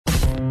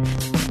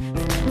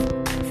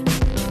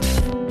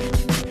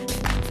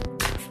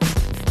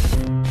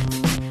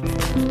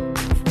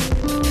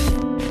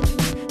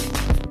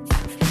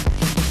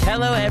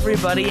Hello,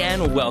 everybody,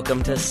 and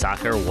welcome to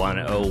Soccer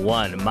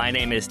 101. My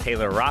name is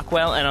Taylor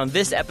Rockwell, and on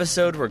this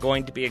episode, we're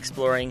going to be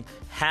exploring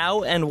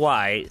how and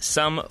why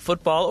some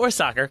football or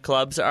soccer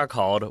clubs are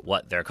called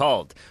what they're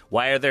called.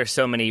 Why are there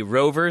so many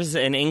Rovers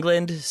in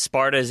England,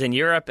 Spartas in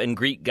Europe, and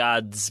Greek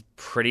gods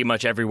pretty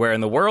much everywhere in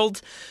the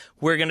world?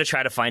 We're going to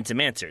try to find some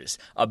answers.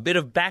 A bit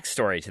of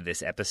backstory to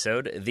this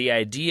episode. The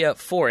idea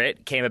for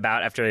it came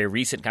about after a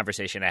recent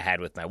conversation I had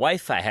with my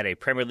wife. I had a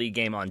Premier League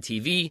game on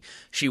TV.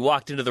 She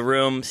walked into the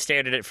room,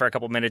 stared at it for a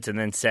couple minutes, and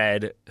then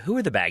said, "Who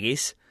are the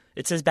Baggies?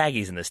 It says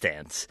Baggies in the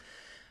stands."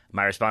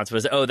 My response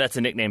was, "Oh, that's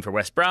a nickname for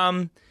West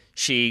Brom."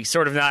 She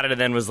sort of nodded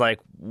and then was like,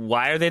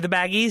 "Why are they the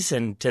Baggies?"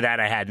 And to that,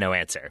 I had no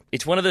answer.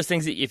 It's one of those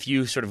things that if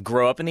you sort of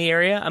grow up in the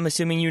area, I'm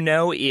assuming you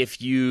know.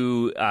 If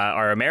you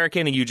are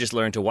American and you just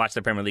learn to watch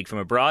the Premier League from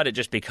abroad, it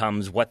just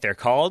becomes what they're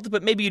called.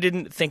 But maybe you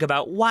didn't think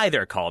about why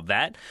they're called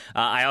that.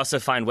 I also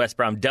find West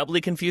Brom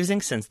doubly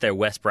confusing since they're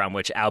West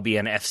Bromwich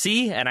Albion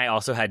FC, and I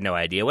also had no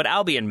idea what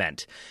Albion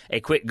meant. A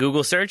quick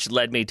Google search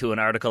led me to an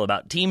article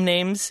about team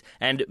names,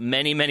 and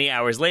many, many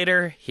hours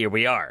later, here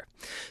we are.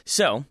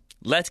 So,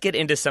 let's get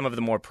into some of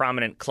the more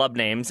prominent club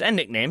names and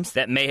nicknames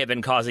that may have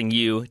been causing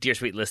you, dear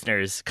sweet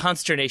listeners,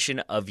 consternation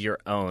of your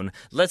own.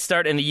 Let's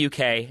start in the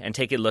UK and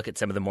take a look at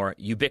some of the more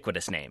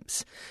ubiquitous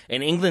names.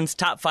 In England's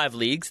top 5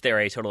 leagues, there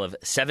are a total of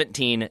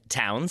 17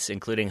 towns,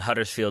 including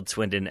Huddersfield,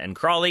 Swindon, and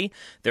Crawley.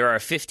 There are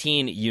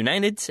 15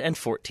 Uniteds and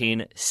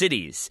 14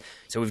 cities.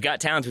 So we've got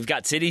towns, we've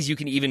got cities. You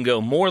can even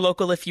go more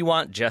local if you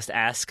want. Just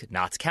ask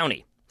Notts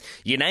County.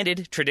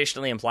 United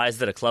traditionally implies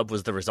that a club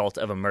was the result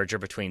of a merger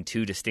between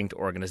two distinct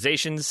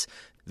organizations,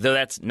 though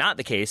that's not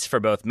the case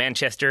for both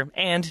Manchester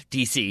and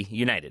DC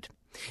United.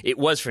 It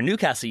was for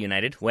Newcastle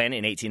United when,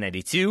 in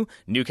 1892,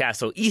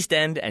 Newcastle East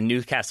End and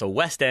Newcastle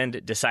West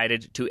End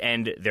decided to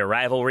end their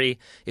rivalry.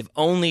 If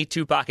only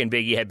Tupac and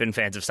Biggie had been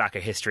fans of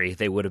soccer history,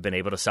 they would have been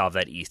able to solve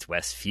that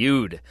East-West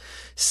feud.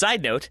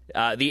 Side note,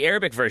 the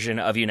Arabic version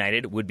of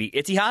United would be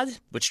Ittihad,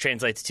 which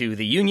translates to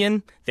the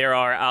Union. There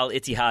are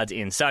Al-Ittihads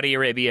in Saudi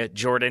Arabia,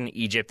 Jordan,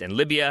 Egypt, and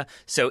Libya,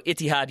 so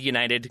Ittihad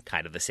United,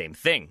 kind of the same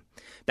thing.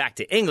 Back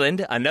to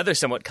England, another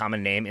somewhat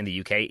common name in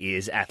the UK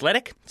is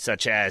Athletic,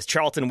 such as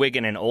Charlton,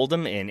 Wigan, and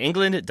Oldham in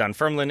England,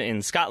 Dunfermline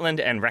in Scotland,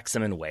 and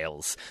Wrexham in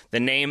Wales. The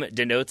name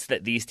denotes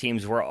that these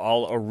teams were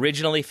all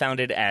originally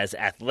founded as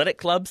athletic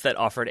clubs that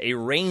offered a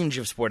range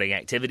of sporting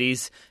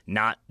activities,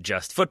 not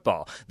just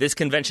football. This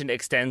convention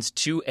extends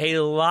to a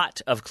lot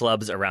of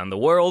clubs around the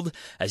world.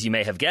 As you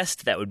may have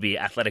guessed, that would be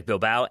Athletic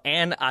Bilbao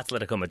and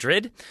Atletico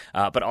Madrid,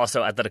 but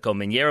also Atletico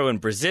Mineiro in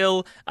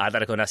Brazil,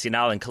 Atletico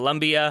Nacional in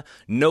Colombia.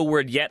 No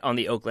word yet on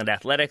the Oakland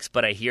Athletics,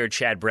 but I hear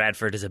Chad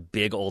Bradford is a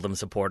big Oldham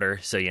supporter,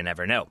 so you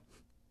never know.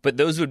 But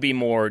those would be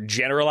more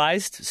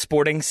generalized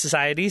sporting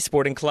societies,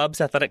 sporting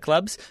clubs, athletic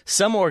clubs.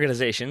 Some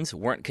organizations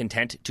weren't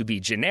content to be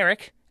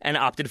generic and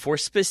opted for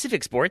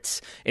specific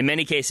sports. In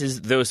many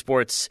cases, those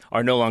sports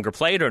are no longer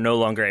played or no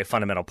longer a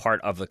fundamental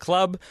part of the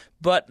club,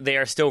 but they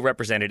are still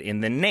represented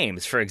in the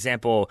names. For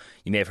example,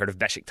 you may have heard of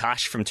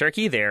Beşiktaş from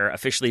Turkey. They're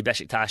officially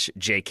Beşiktaş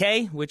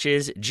JK, which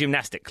is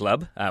Gymnastic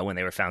Club, when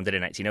they were founded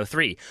in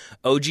 1903.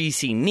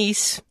 OGC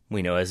Nice,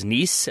 we know as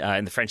Nice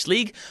in the French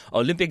League.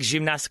 Olympique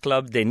Gymnastique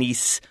Club de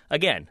Nice,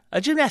 again,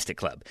 a gymnastic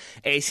club.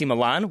 AC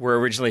Milan were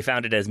originally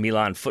founded as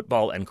Milan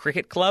Football and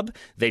Cricket Club.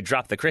 They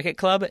dropped the cricket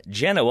club.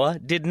 Genoa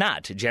did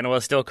not. Genoa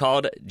is still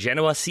called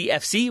Genoa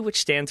CFC,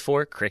 which stands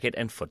for Cricket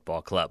and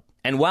Football Club.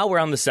 And while we're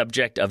on the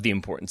subject of the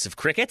importance of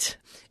cricket,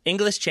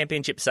 English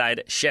Championship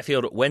side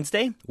Sheffield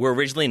Wednesday were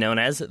originally known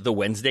as the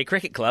Wednesday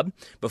Cricket Club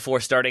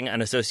before starting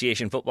an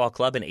association football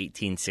club in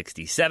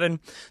 1867.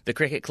 The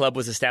cricket club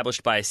was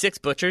established by 6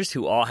 butchers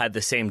who all had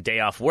the same day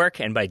off work,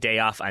 and by day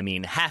off I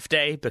mean half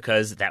day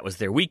because that was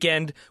their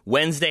weekend.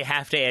 Wednesday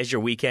half day as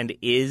your weekend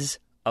is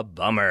a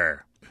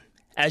bummer.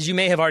 As you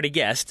may have already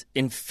guessed,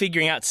 in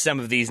figuring out some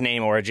of these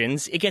name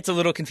origins, it gets a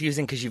little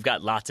confusing because you've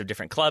got lots of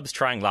different clubs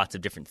trying lots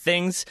of different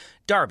things.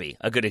 Derby,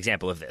 a good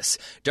example of this.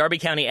 Derby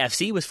County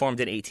FC was formed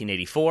in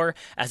 1884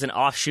 as an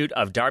offshoot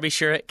of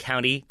Derbyshire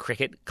County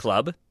Cricket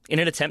Club in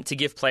an attempt to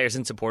give players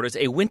and supporters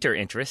a winter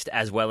interest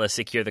as well as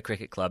secure the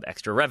cricket club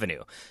extra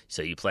revenue.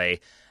 So you play,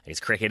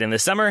 cricket in the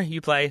summer,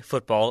 you play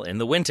football in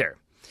the winter.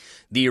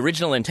 The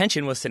original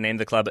intention was to name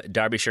the club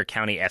Derbyshire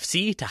County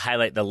FC to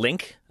highlight the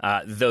link,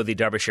 though the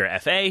Derbyshire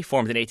FA,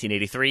 formed in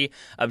 1883,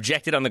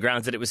 objected on the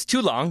grounds that it was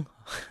too long,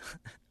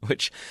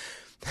 which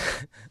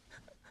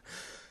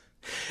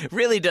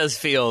really does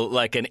feel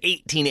like an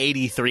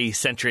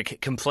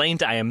 1883-centric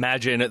complaint. I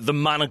imagine the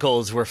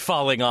monocles were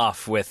falling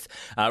off with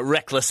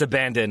reckless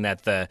abandon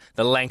at the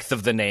length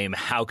of the name.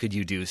 How could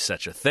you do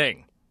such a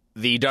thing?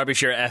 The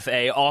Derbyshire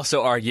FA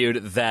also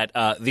argued that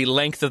the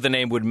length of the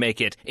name would make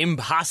it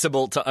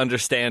impossible to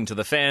understand to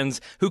the fans,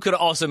 who could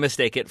also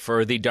mistake it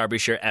for the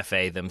Derbyshire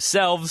FA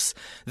themselves.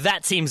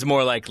 That seems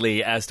more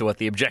likely as to what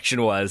the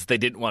objection was. They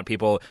didn't want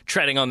people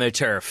treading on their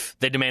turf.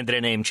 They demanded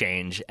a name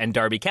change, and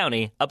Derby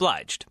County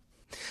obliged.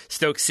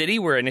 Stoke City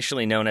were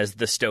initially known as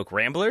the Stoke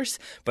Ramblers,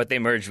 but they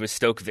merged with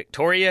Stoke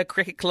Victoria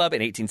Cricket Club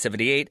in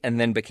 1878 and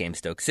then became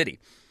Stoke City.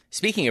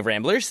 Speaking of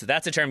ramblers,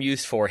 that's a term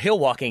used for hill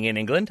walking in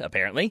England,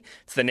 apparently.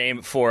 It's the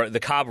name for the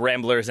Cobb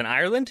Ramblers in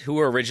Ireland, who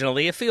were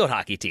originally a field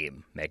hockey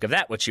team. Make of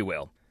that what you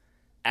will.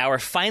 Our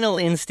final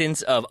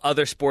instance of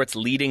other sports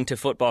leading to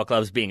football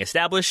clubs being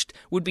established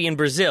would be in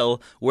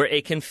Brazil, where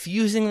a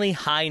confusingly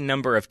high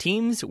number of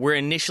teams were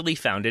initially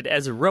founded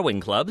as rowing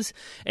clubs,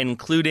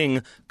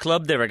 including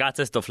Club de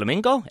Regatas do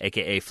Flamengo,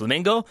 aka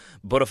Flamengo,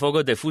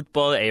 Botafogo de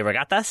Futebol e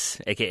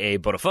Regatas, aka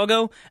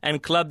Botafogo,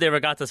 and Club de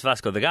Regatas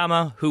Vasco da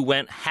Gama, who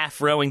went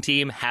half rowing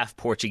team, half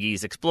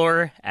Portuguese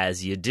explorer,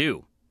 as you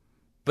do.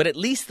 But at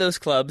least those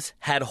clubs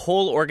had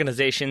whole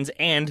organizations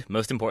and,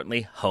 most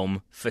importantly,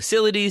 home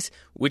facilities,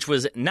 which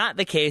was not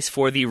the case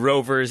for the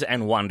Rovers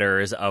and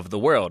Wanderers of the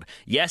world.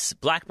 Yes,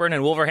 Blackburn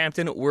and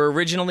Wolverhampton were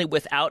originally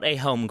without a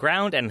home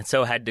ground and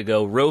so had to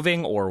go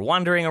roving or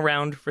wandering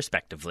around,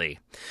 respectively.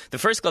 The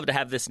first club to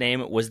have this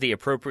name was the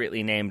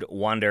appropriately named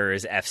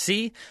Wanderers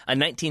FC, a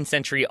 19th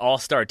century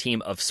all-star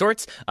team of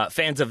sorts.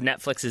 Fans of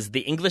Netflix's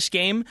The English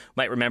Game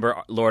might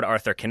remember Lord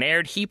Arthur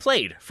Kinnaird. He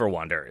played for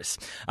Wanderers.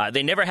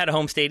 They never had a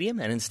home stadium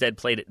and instead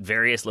played at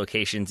various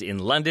locations in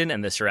London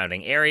and the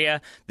surrounding area.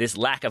 This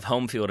lack of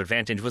home field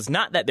advantage was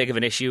not that big of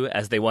an issue,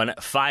 as they won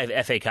 5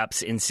 FA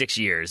Cups in 6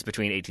 years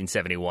between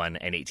 1871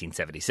 and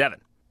 1877.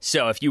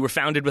 So if you were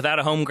founded without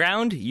a home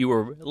ground, you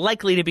were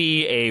likely to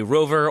be a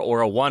rover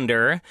or a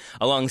wanderer.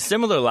 Along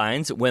similar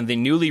lines, when the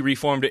newly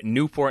reformed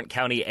Newport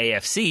County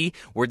AFC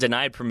were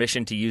denied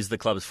permission to use the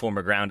club's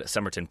former ground at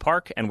Somerton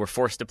Park and were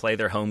forced to play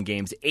their home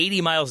games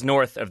 80 miles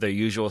north of their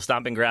usual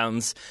stomping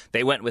grounds,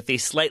 they went with the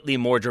slightly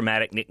more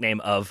dramatic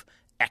nickname of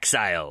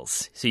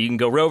Exiles. So you can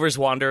go rovers,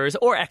 wanderers,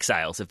 or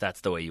exiles if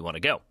that's the way you want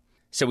to go.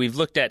 So we've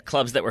looked at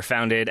clubs that were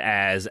founded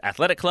as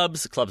athletic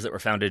clubs, clubs that were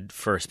founded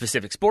for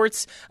specific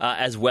sports,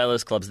 as well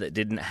as clubs that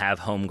didn't have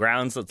home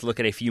grounds. Let's look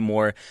at a few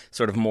more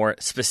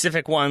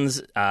specific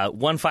ones.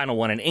 One final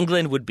one in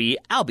England would be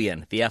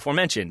Albion, the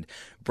aforementioned.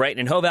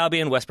 Brighton and Hove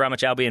Albion, West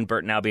Bromwich Albion,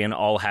 Burton Albion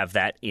all have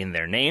that in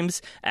their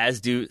names,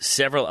 as do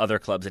several other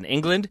clubs in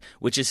England,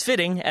 which is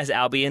fitting as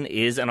Albion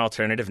is an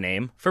alternative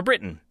name for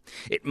Britain.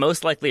 It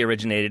most likely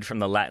originated from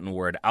the Latin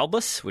word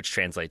albus, which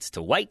translates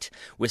to white,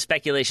 with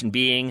speculation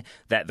being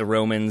that the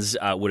Romans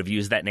would have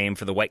used that name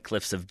for the White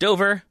Cliffs of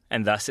Dover,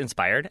 and thus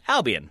inspired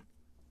Albion.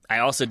 I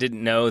also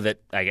didn't know that,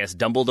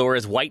 Dumbledore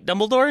is White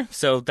Dumbledore,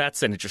 so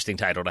that's an interesting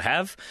title to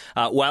have.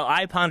 While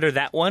I ponder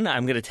that one,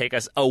 I'm going to take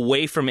us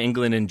away from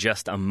England in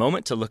just a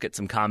moment to look at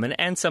some common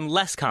and some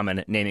less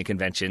common naming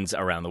conventions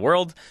around the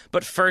world.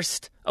 But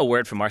first, a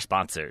word from our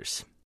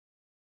sponsors.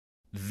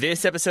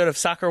 This episode of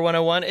Soccer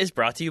 101 is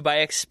brought to you by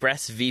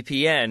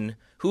ExpressVPN,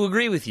 who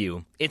agree with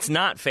you. It's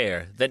not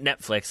fair that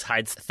Netflix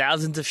hides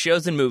thousands of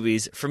shows and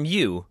movies from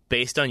you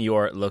based on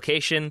your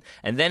location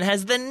and then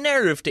has the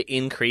nerve to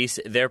increase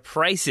their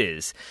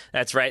prices.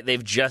 That's right,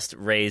 they've just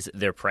raised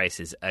their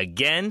prices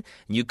again.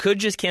 You could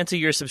just cancel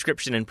your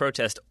subscription in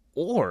protest,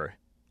 or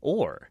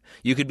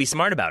you could be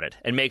smart about it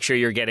and make sure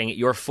you're getting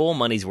your full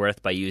money's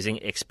worth by using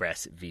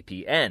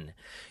ExpressVPN.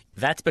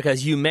 That's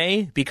because you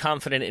may be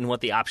confident in what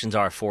the options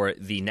are for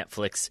the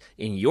Netflix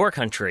in your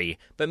country,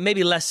 but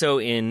maybe less so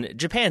in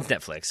Japan's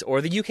Netflix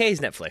or the UK's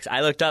Netflix.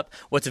 I looked up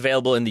what's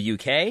available in the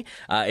UK.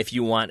 If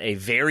you want a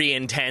very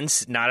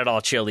intense, not at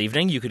all chill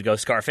evening, you could go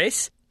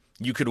Scarface.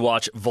 You could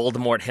watch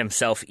Voldemort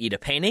himself eat a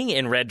painting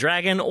in Red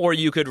Dragon, or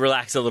you could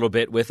relax a little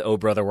bit with Oh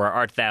Brother, Where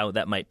Art Thou?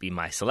 That might be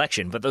my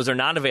selection. But those are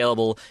not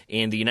available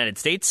in the United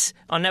States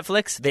on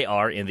Netflix. They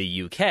are in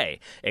the UK.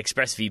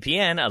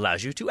 ExpressVPN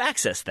allows you to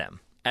access them,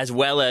 as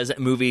well as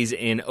movies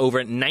in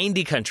over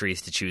 90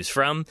 countries to choose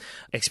from.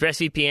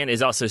 ExpressVPN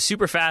is also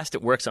super fast.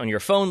 It works on your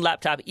phone,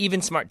 laptop,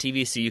 even smart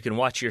TV, so you can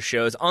watch your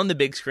shows on the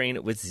big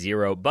screen with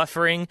zero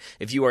buffering.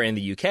 If you are in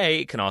the UK,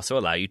 it can also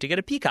allow you to get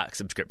a Peacock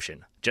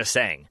subscription. Just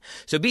saying.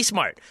 So be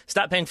smart.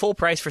 Stop paying full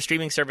price for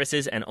streaming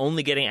services and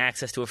only getting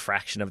access to a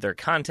fraction of their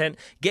content.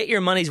 Get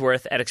your money's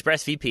worth at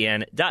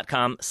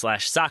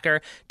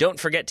expressvpn.com/soccer. Don't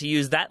forget to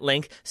use that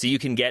link so you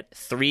can get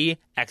 3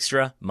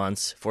 extra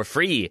months for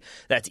free.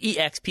 That's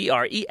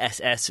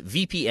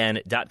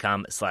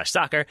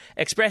expressvpn.com/soccer,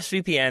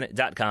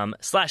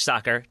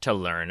 expressvpn.com/soccer to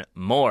learn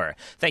more.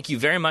 Thank you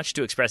very much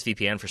to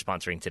ExpressVPN for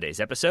sponsoring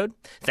today's episode.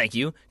 Thank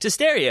you to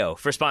Stereo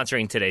for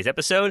sponsoring today's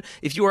episode.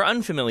 If you are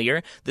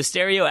unfamiliar, the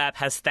Stereo app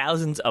has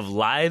thousands of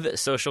live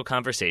social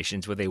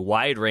conversations with a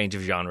wide range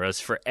of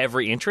genres for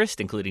every interest,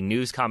 including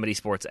news, comedy,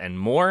 sports, and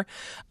more.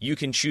 You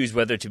can choose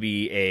whether to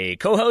be a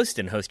co-host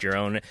and host your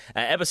own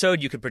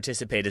episode. You can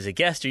participate as a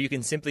guest, or you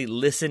can simply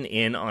listen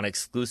in on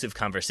exclusive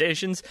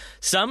conversations.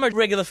 Some are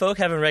regular folk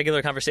having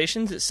regular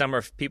conversations. Some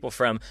are people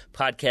from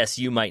podcasts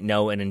you might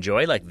know and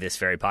enjoy, like this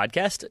very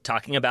podcast,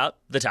 talking about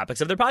the topics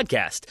of their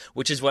podcast,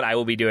 which is what I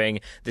will be doing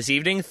this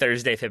evening,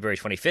 Thursday, February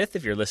 25th,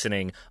 if you're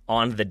listening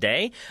on the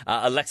day.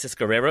 Alexis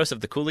Guerreros of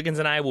episode, the Cooligans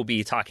and I will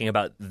be talking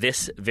about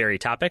this very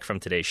topic from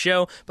today's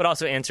show, but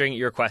also answering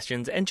your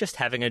questions and just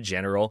having a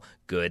general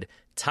good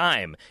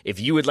time. If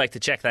you would like to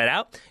check that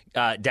out,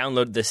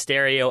 download the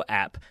Stereo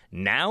app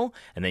now,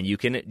 and then you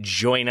can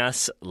join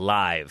us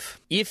live.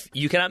 If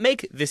you cannot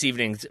make this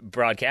evening's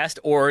broadcast,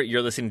 or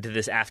you're listening to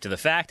this after the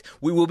fact,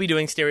 we will be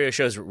doing stereo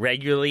shows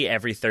regularly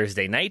every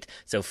Thursday night,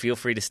 so feel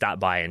free to stop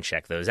by and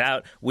check those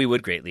out. We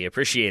would greatly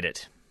appreciate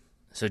it.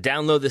 So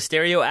download the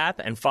Stereo app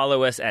and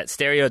follow us at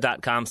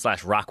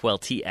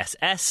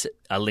stereo.com/RockwellTSS.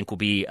 A link will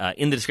be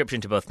in the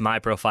description to both my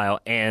profile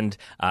and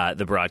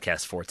the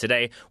broadcast for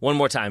today. One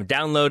more time,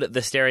 download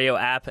the Stereo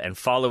app and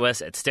follow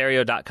us at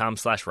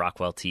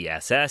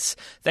stereo.com/RockwellTSS.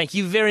 Thank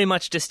you very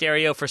much to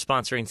Stereo for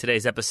sponsoring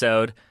today's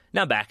episode.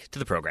 Now back to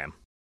the program.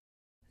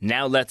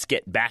 Now let's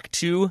get back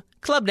to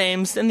club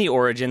names and the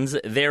origins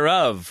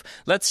thereof.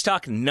 Let's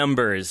talk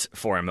numbers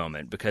for a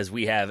moment, because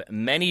we have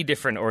many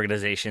different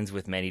organizations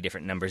with many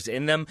different numbers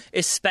in them,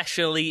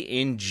 especially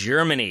in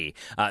Germany.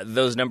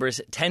 Those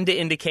numbers tend to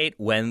indicate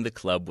when the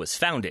club was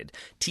founded.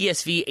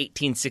 TSV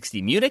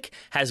 1860 Munich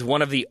has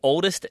one of the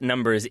oldest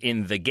numbers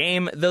in the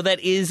game, though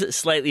that is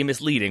slightly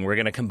misleading. We're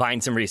going to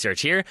combine some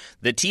research here.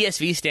 The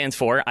TSV stands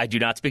for, I do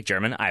not speak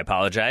German, I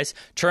apologize,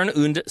 Turn-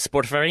 und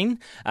Sportverein,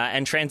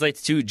 and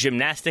translates to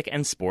Gymnastic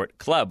and Sport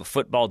Club.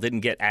 Football didn't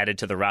get added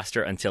to the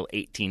roster until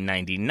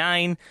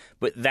 1899,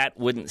 but that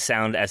wouldn't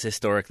sound as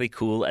historically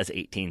cool as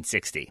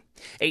 1860.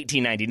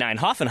 1899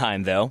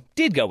 Hoffenheim, though,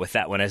 did go with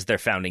that one as their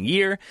founding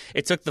year.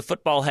 It took the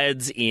football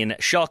heads in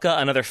Schalke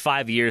another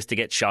 5 years to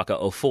get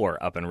Schalke 04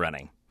 up and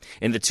running.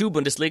 In the 2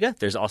 Bundesliga,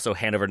 there's also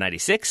Hannover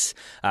 96,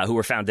 who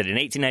were founded in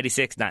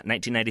 1896, not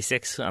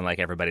 1996, unlike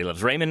Everybody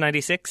Loves Raymond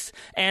 96,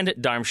 and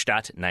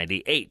Darmstadt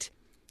 98.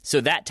 So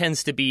that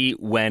tends to be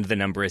when the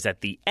number is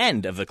at the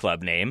end of the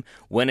club name.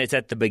 When it's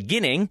at the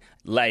beginning,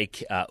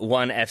 like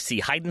 1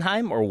 FC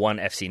Heidenheim or 1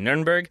 FC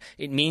Nuremberg,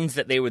 it means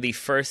that they were the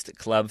first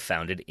club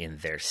founded in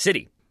their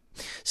city.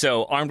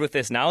 So, armed with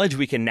this knowledge,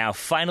 we can now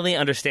finally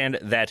understand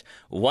that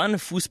 1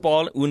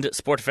 Fußball- und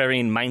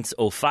Sportverein Mainz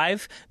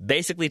 05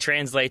 basically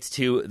translates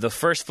to the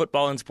first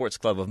football and sports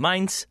club of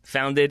Mainz,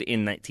 founded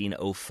in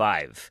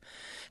 1905.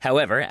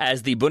 However,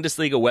 as the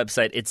Bundesliga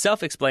website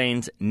itself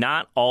explains,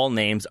 not all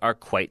names are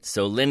quite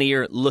so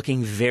linear,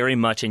 looking very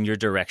much in your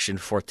direction,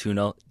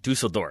 Fortuna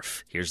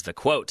Düsseldorf. Here's the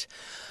quote.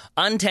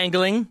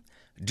 Untangling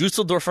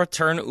Düsseldorfer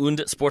Turn- und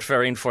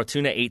Sportverein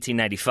Fortuna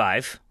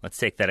 1895. Let's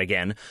take that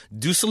again.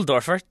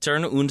 Düsseldorfer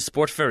Turn- und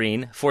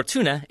Sportverein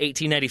Fortuna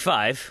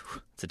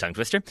 1895. It's a tongue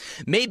twister.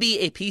 May be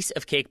a piece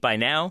of cake by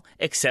now,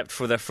 except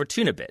for the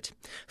Fortuna bit.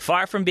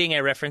 Far from being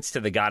a reference to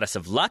the goddess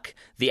of luck,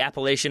 the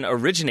appellation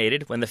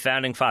originated when the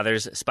founding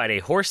fathers spied a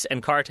horse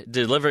and cart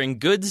delivering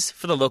goods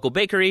for the local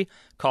bakery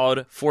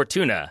called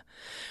Fortuna.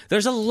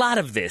 There's a lot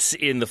of this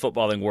in the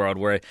footballing world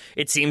where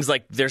it seems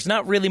like there's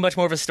not really much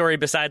more of a story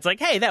besides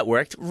like, hey, that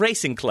worked.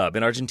 Racing Club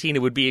in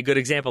Argentina would be a good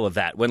example of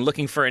that. When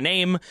looking for a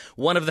name,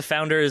 one of the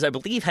founders, I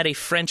believe, had a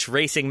French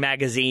racing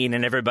magazine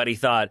and everybody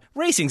thought,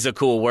 racing's a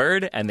cool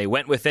word, and they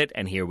went with it,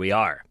 and here we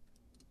are.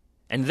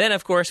 And then,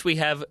 of course, we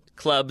have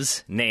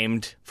clubs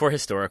named for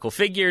historical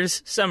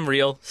figures, some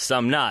real,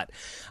 some not.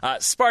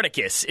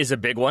 Spartacus is a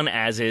big one,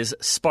 as is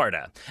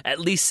Sparta. At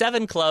least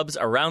 7 clubs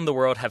around the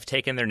world have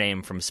taken their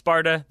name from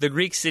Sparta, the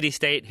Greek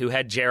city-state who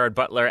had Gerard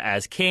Butler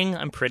as king.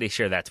 I'm pretty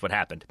sure that's what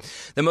happened.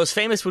 The most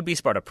famous would be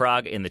Sparta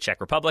Prague in the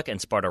Czech Republic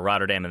and Sparta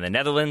Rotterdam in the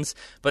Netherlands,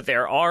 but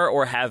there are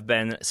or have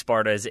been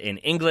Spartas in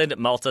England,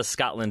 Malta,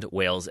 Scotland,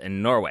 Wales,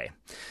 and Norway.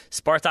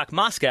 Spartak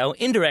Moscow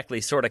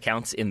indirectly sort of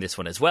counts in this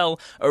one as well.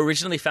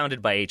 Originally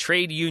founded by a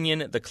trade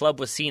union, the club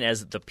was seen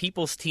as the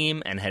people's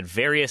team and had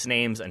various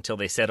names until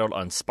they settled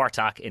on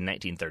Spartak in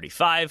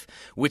 1935,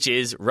 which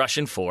is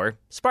Russian for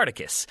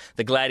Spartacus,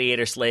 the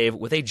gladiator slave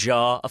with a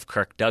jaw of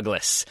Kirk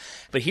Douglas.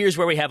 But here's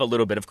where we have a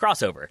little bit of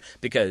crossover,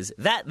 because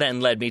that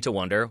then led me to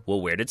wonder,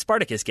 well, where did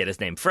Spartacus get his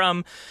name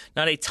from?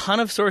 Not a ton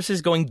of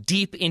sources going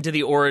deep into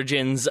the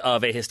origins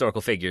of a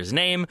historical figure's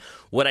name.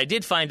 What I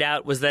did find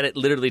out was that it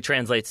literally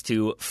translates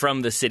to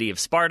from the city of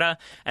Sparta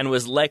and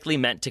was likely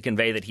meant to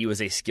convey that he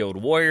was a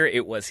skilled warrior.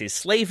 It was his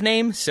slave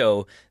name,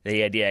 so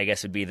the idea, I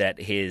guess, would be that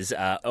his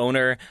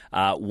owner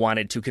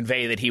wanted to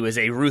convey that he was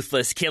a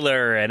ruthless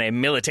killer and a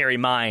military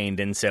mind,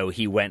 and so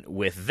he went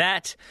with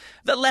that.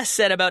 The less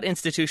said about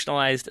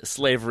institutionalized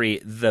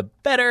slavery, the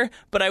better,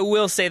 but I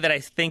will say that I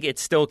think it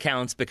still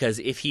counts, because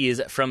if he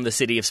is from the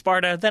city of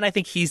Sparta, then I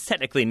think he's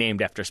technically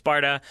named after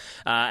Sparta,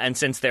 and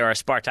since there are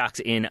Spartaks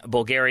in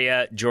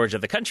Bulgaria, Georgia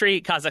the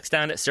country,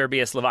 Kazakhstan,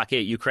 Serbia, Slovakia,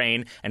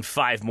 Ukraine, and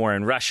 5 more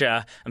in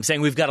Russia, I'm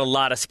saying we've got a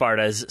lot of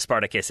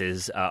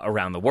Spartacuses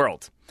around the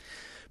world.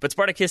 But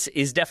Spartacus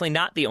is definitely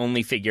not the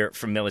only figure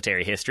from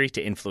military history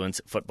to influence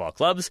football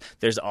clubs.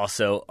 There's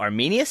also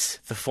Arminius,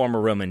 the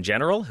former Roman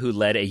general, who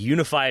led a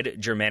unified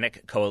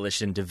Germanic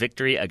coalition to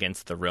victory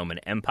against the Roman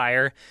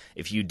Empire.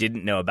 If you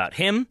didn't know about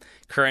him,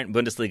 current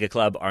Bundesliga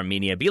club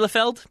Arminia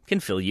Bielefeld can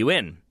fill you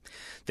in.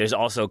 There's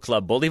also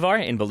Club Bolivar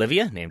in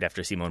Bolivia, named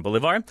after Simon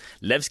Bolivar.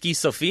 Levski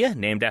Sofia,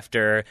 named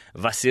after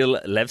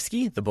Vasil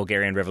Levski, the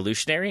Bulgarian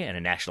revolutionary and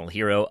a national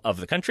hero of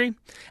the country.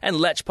 And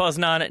Lech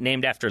Poznan,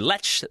 named after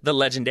Lech, the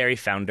legendary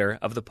founder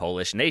of the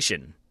Polish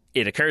nation.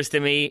 It occurs to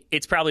me,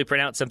 it's probably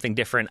pronounced something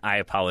different. I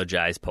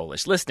apologize,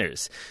 Polish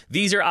listeners.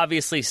 These are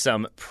obviously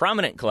some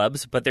prominent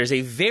clubs, but there's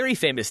a very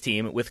famous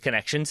team with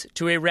connections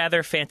to a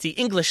rather fancy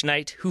English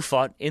knight who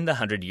fought in the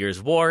 100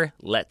 Years' War.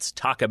 Let's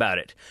talk about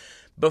it.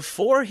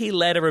 Before he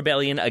led a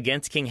rebellion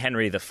against King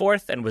Henry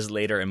IV and was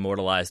later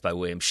immortalized by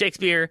William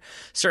Shakespeare,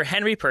 Sir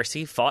Henry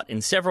Percy fought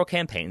in several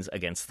campaigns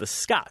against the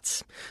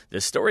Scots. The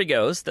story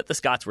goes that the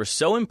Scots were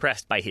so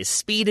impressed by his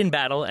speed in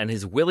battle and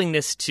his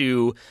willingness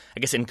to,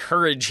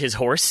 encourage his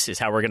horse, is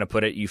how we're going to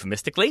put it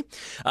euphemistically,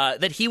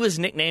 that he was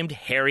nicknamed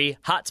Harry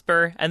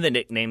Hotspur, and the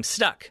nickname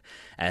stuck.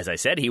 As I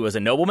said, he was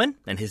a nobleman,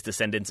 and his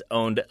descendants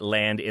owned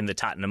land in the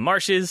Tottenham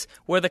Marshes,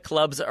 where the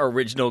club's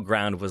original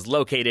ground was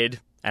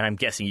located, and I'm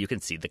guessing you can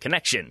see the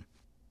connection.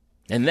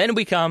 And then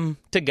we come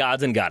to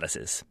gods and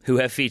goddesses, who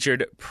have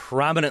featured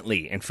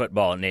prominently in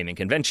football naming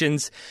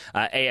conventions.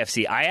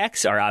 AFC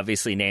Ajax are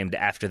obviously named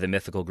after the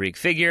mythical Greek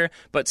figure,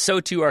 but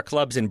so too are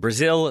clubs in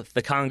Brazil,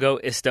 the Congo,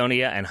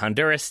 Estonia, and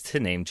Honduras, to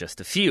name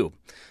just a few.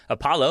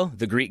 Apollo,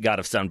 the Greek god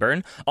of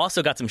sunburn,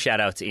 also got some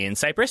shout-outs in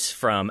Cyprus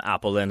from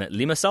Apollon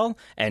Limassol,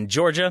 and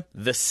Georgia,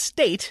 the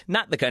state,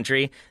 not the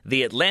country.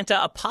 The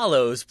Atlanta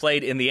Apollos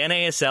played in the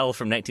NASL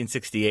from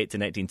 1968 to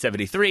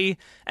 1973,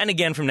 and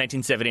again from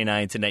 1979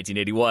 to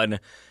 1981.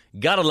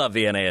 Gotta love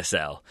the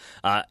NASL.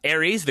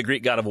 Ares, the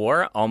Greek god of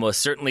war,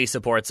 almost certainly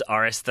supports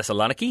Aris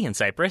Thessaloniki in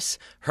Cyprus.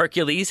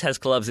 Hercules has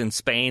clubs in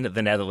Spain,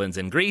 the Netherlands,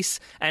 and Greece.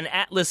 And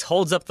Atlas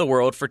holds up the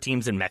world for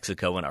teams in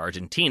Mexico and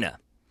Argentina.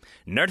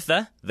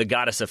 Nertha, the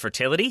goddess of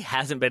fertility,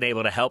 hasn't been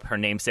able to help her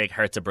namesake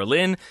Hertha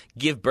Berlin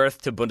give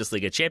birth to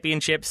Bundesliga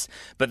championships,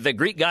 but the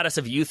Greek goddess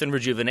of youth and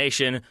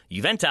rejuvenation,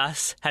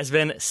 Juventus, has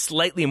been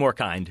slightly more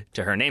kind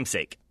to her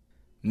namesake.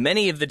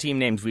 Many of the team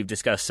names we've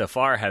discussed so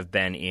far have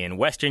been in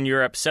Western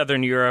Europe,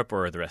 Southern Europe,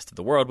 or the rest of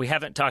the world. We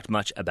haven't talked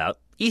much about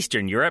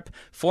Eastern Europe.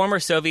 Former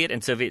Soviet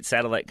and Soviet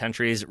satellite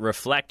countries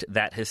reflect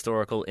that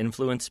historical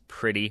influence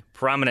pretty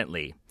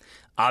prominently.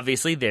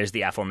 Obviously, there's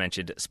the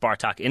aforementioned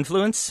Spartak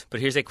influence, but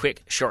here's a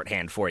quick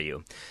shorthand for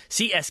you.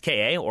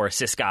 CSKA, or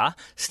CSKA,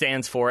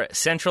 stands for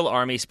Central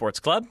Army Sports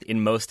Club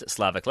in most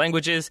Slavic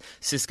languages.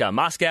 CSKA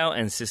Moscow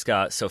and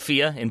CSKA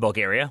Sofia in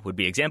Bulgaria would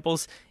be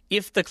examples.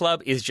 If the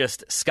club is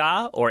just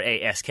SKA or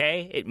ASK,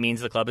 it means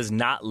the club is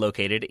not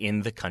located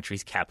in the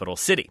country's capital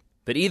city.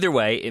 But either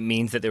way, it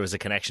means that there was a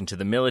connection to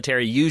the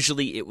military.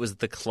 Usually it was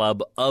the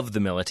club of the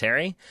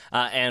military.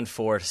 And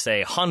for,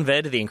 say,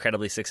 Honved, the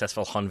incredibly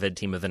successful Honved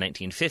team of the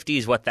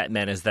 1950s, what that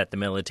meant is that the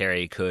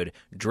military could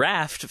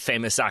draft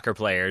famous soccer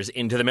players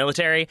into the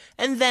military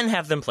and then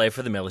have them play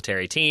for the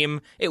military team.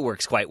 It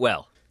works quite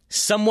well.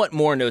 Somewhat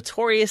more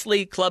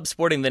notoriously, clubs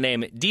sporting the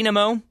name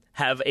Dynamo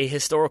have a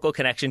historical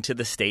connection to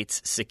the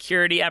state's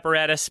security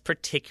apparatus,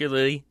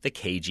 particularly the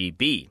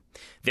KGB.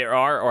 There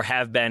are or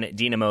have been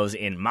Dynamos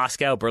in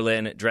Moscow,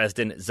 Berlin,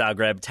 Dresden,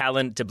 Zagreb,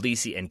 Tallinn,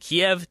 Tbilisi, and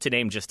Kiev, to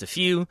name just a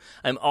few.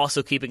 I'm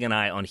also keeping an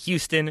eye on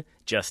Houston,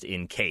 just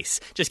in case.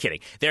 Just kidding.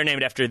 They're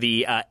named after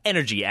the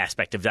energy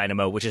aspect of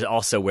Dynamo, which is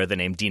also where the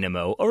name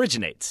Dynamo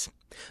originates.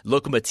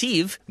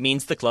 Lokomotiv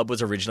means the club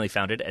was originally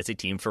founded as a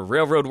team for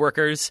railroad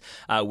workers,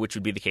 which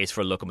would be the case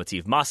for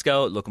Lokomotiv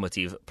Moscow,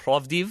 Lokomotiv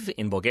Plovdiv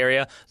in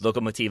Bulgaria,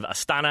 Lokomotiv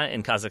Astana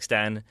in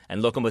Kazakhstan,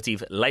 and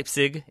Lokomotiv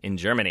Leipzig in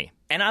Germany.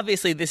 And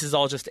obviously, this is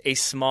all just a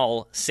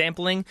small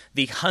sampling.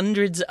 The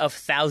hundreds of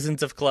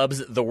thousands of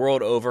clubs the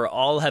world over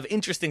all have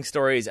interesting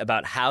stories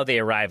about how they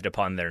arrived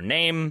upon their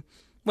name.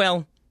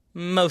 Well,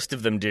 most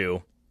of them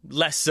do.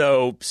 Less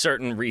so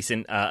certain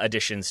recent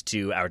additions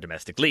to our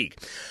domestic league.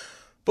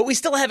 But we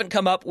still haven't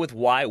come up with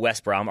why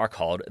West Brom are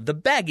called the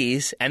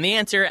Baggies, and the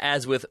answer,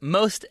 as with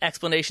most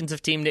explanations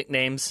of team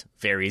nicknames,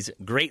 varies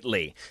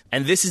greatly.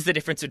 And this is the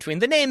difference between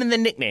the name and the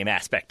nickname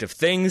aspect of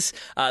things.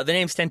 The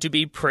names tend to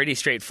be pretty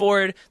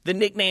straightforward. The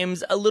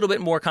nicknames a little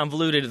bit more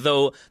convoluted,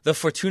 though the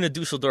Fortuna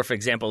Dusseldorf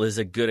example is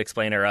a good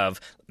explainer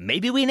of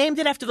maybe we named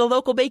it after the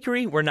local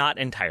bakery, we're not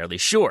entirely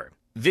sure.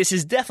 This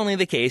is definitely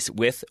the case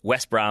with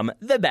West Brom,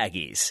 the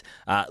Baggies.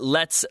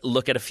 Let's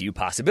look at a few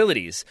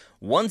possibilities.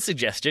 One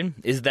suggestion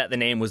is that the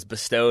name was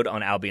bestowed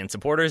on Albion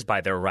supporters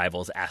by their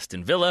rivals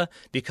Aston Villa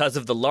because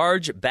of the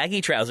large,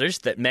 baggy trousers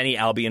that many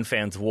Albion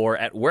fans wore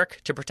at work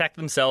to protect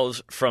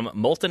themselves from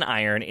molten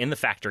iron in the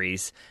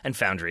factories and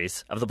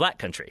foundries of the Black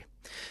Country.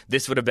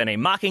 This would have been a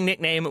mocking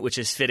nickname, which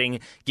is fitting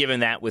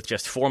given that with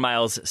just 4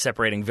 miles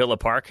separating Villa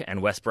Park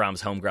and West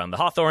Brom's home ground, the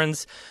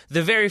Hawthorns,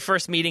 the very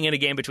first meeting in a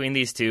game between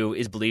these two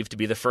is believed to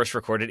be the first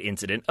recorded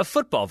incident of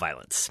football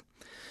violence.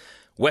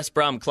 West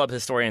Brom club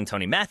historian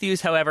Tony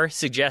Matthews, however,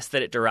 suggests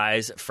that it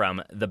derives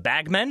from the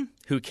Bagmen,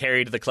 who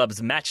carried the club's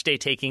matchday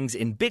takings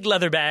in big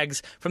leather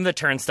bags from the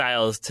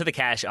turnstiles to the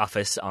cash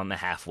office on the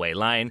halfway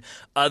line.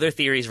 Other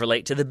theories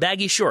relate to the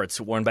baggy shorts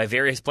worn by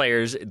various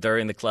players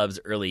during the club's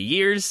early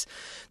years.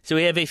 So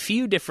we have a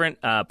few different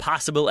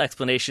possible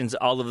explanations.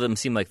 All of them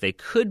seem like they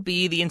could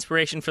be the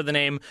inspiration for the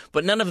name,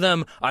 but none of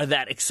them are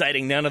that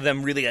exciting. None of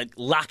them really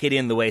lock it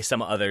in the way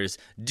some others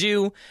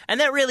do. And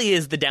that really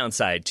is the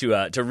downside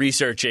to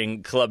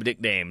researching club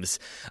nicknames.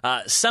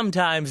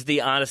 Sometimes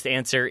the honest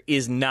answer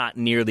is not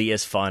nearly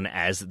as fun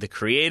as the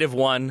creative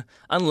one,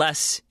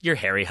 unless you're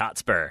Harry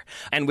Hotspur.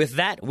 And with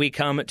that, we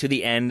come to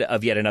the end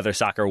of yet another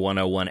Soccer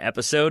 101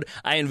 episode.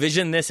 I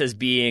envision this as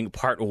being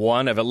part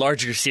one of a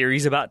larger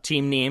series about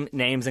team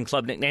names and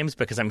club nicknames,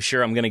 because I'm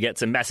sure I'm going to get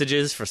some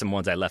messages for some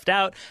ones I left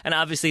out. And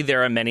obviously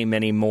there are many,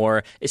 many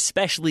more,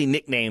 especially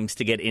nicknames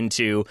to get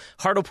into.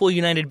 Hartlepool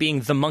United being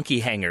the Monkey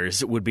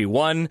Hangers would be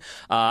one.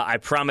 I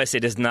promise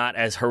it is not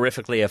as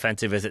horrifically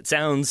offensive as it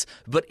sounds,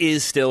 but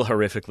is still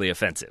horrifically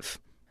offensive.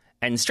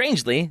 And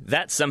strangely,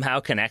 that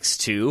somehow connects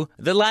to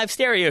the live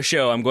stereo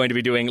show I'm going to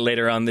be doing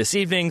later on this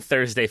evening,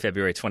 Thursday,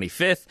 February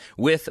 25th,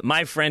 with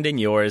my friend and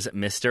yours,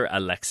 Mr.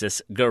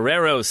 Alexis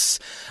Guerreros.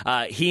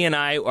 He and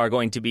I are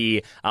going to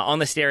be on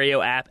the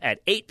stereo app at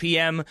 8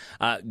 p.m.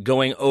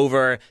 Going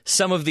over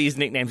some of these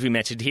nicknames we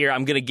mentioned here.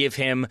 I'm going to give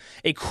him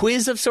a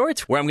quiz of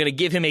sorts, where I'm going to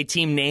give him a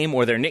team name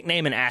or their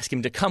nickname and ask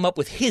him to come up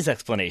with his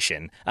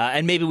explanation.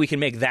 And maybe we can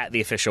make that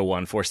the official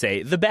one for,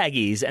 say, the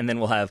Baggies, and then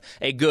we'll have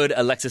a good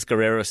Alexis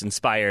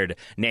Guerreros-inspired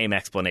name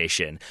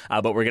explanation.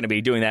 But we're going to be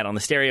doing that on the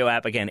stereo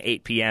app, again,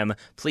 8 p.m.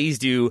 Please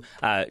do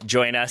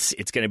join us.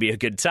 It's going to be a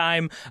good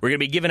time. We're going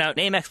to be giving out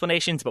name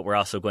explanations, but we're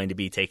also going to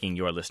be taking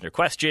your listener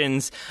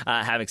questions,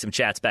 having some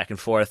chats back and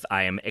forth.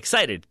 I am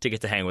excited to get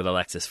to hang with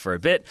Alexis for a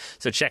bit,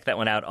 so check that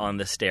one out on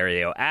the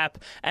stereo app.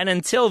 And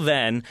until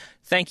then,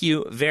 thank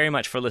you very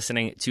much for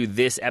listening to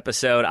this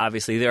episode.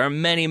 Obviously, there are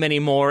many, many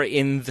more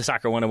in the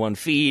Soccer 101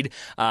 feed,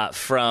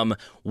 from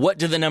what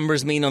do the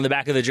numbers mean on the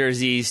back of the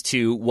jerseys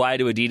to why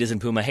do Adidas and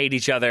Puma hate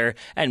each other,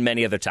 and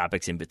many other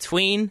topics in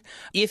between.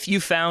 If you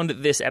found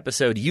this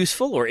episode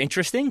useful or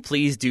interesting,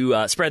 please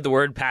do spread the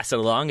word, pass it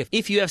along.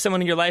 If you have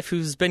someone in your life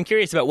who's been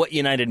curious about what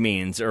United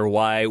means or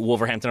why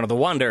Wolverhampton are the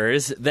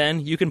Wanderers,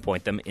 then you can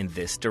point them in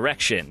this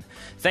direction.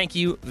 Thank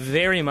you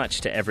very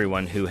much to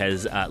everyone who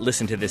has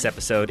listened to this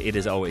episode. It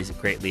is always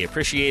greatly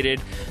appreciated.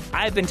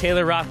 I've been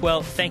Taylor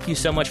Rockwell. Thank you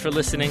so much for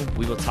listening.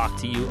 We will talk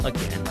to you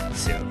again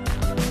soon.